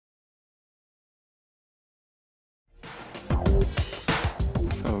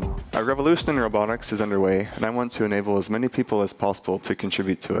A revolution in robotics is underway, and I want to enable as many people as possible to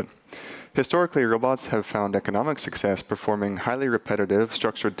contribute to it. Historically, robots have found economic success performing highly repetitive,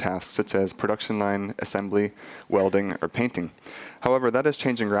 structured tasks such as production line, assembly, welding, or painting. However, that is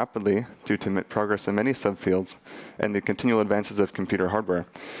changing rapidly due to progress in many subfields and the continual advances of computer hardware.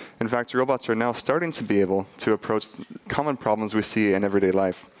 In fact, robots are now starting to be able to approach common problems we see in everyday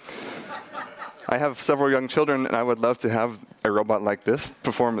life. I have several young children, and I would love to have a robot like this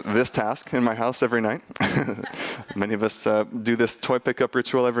perform this task in my house every night. Many of us do this toy pickup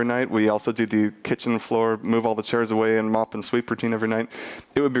ritual every night. We also do the kitchen floor, move all the chairs away, and mop and sweep routine every night.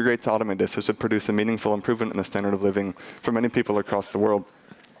 It would be great to automate this. It should produce a meaningful improvement in the standard of living for many people across the world.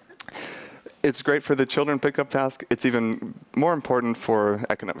 It's great for the children pickup task. It's even more important from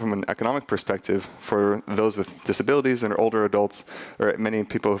an economic perspective for those with disabilities and older adults, or many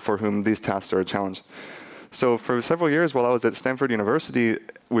people for whom these tasks are a challenge. So for several years while I was at Stanford University,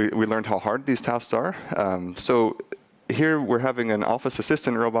 we learned how hard these tasks are. So here we're having an office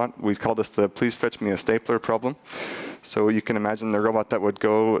assistant robot. We call this the please fetch me a stapler problem. So you can imagine the robot that would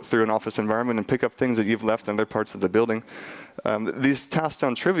go through an office environment and pick up things that you've left in other parts of the building. These tasks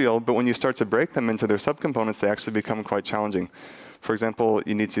sound trivial, but when you start to break them into their subcomponents, they actually become quite challenging. For example,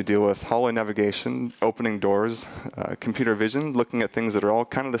 you need to deal with hallway navigation, opening doors, computer vision, looking at things that are all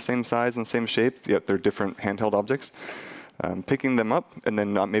kind of the same size and same shape, yet they're different handheld objects. Picking them up, and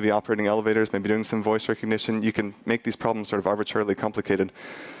then maybe operating elevators, maybe doing some voice recognition. You can make these problems sort of arbitrarily complicated.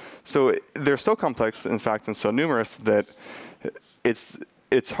 So they're so complex, in fact, and so numerous that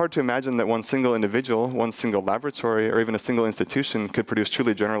it's hard to imagine that one single individual, one single laboratory, or even a single institution could produce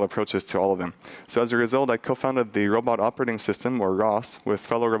truly general approaches to all of them. So as a result, I co-founded the Robot Operating System, or ROS, with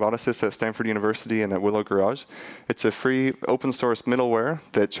fellow roboticists at Stanford University and at Willow Garage. It's a free, open-source middleware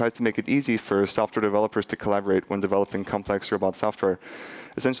that tries to make it easy for software developers to collaborate when developing complex robot software.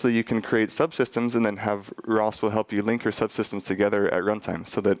 Essentially, you can create subsystems, and then have ROS will help you link your subsystems together at runtime,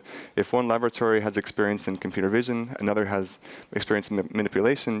 so that if one laboratory has experience in computer vision, another has experience in manipulation,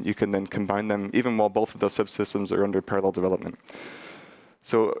 you can then combine them even while both of those subsystems are under parallel development.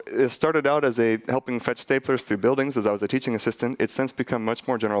 So it started out as helping fetch staplers through buildings as I was a teaching assistant. It's since become much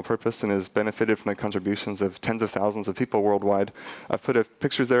more general purpose and has benefited from the contributions of tens of thousands of people worldwide. I've put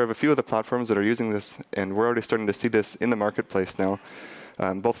pictures there of a few of the platforms that are using this, and we're already starting to see this in the marketplace now.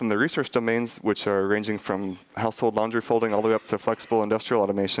 Both in the research domains, which are ranging from household laundry folding all the way up to flexible industrial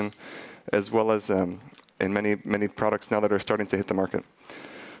automation, as well as in many products now that are starting to hit the market.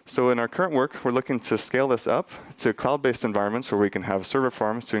 So in our current work, we're looking to scale this up to cloud-based environments where we can have server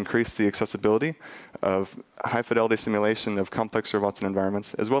farms to increase the accessibility of high-fidelity simulation of complex robots and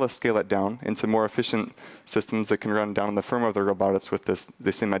environments, as well as scale it down into more efficient systems that can run down on the firmware of the robotics with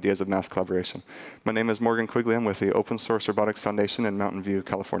the same ideas of mass collaboration. My name is Morgan Quigley. I'm with the Open Source Robotics Foundation in Mountain View,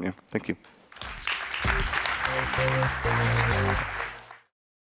 California. Thank you.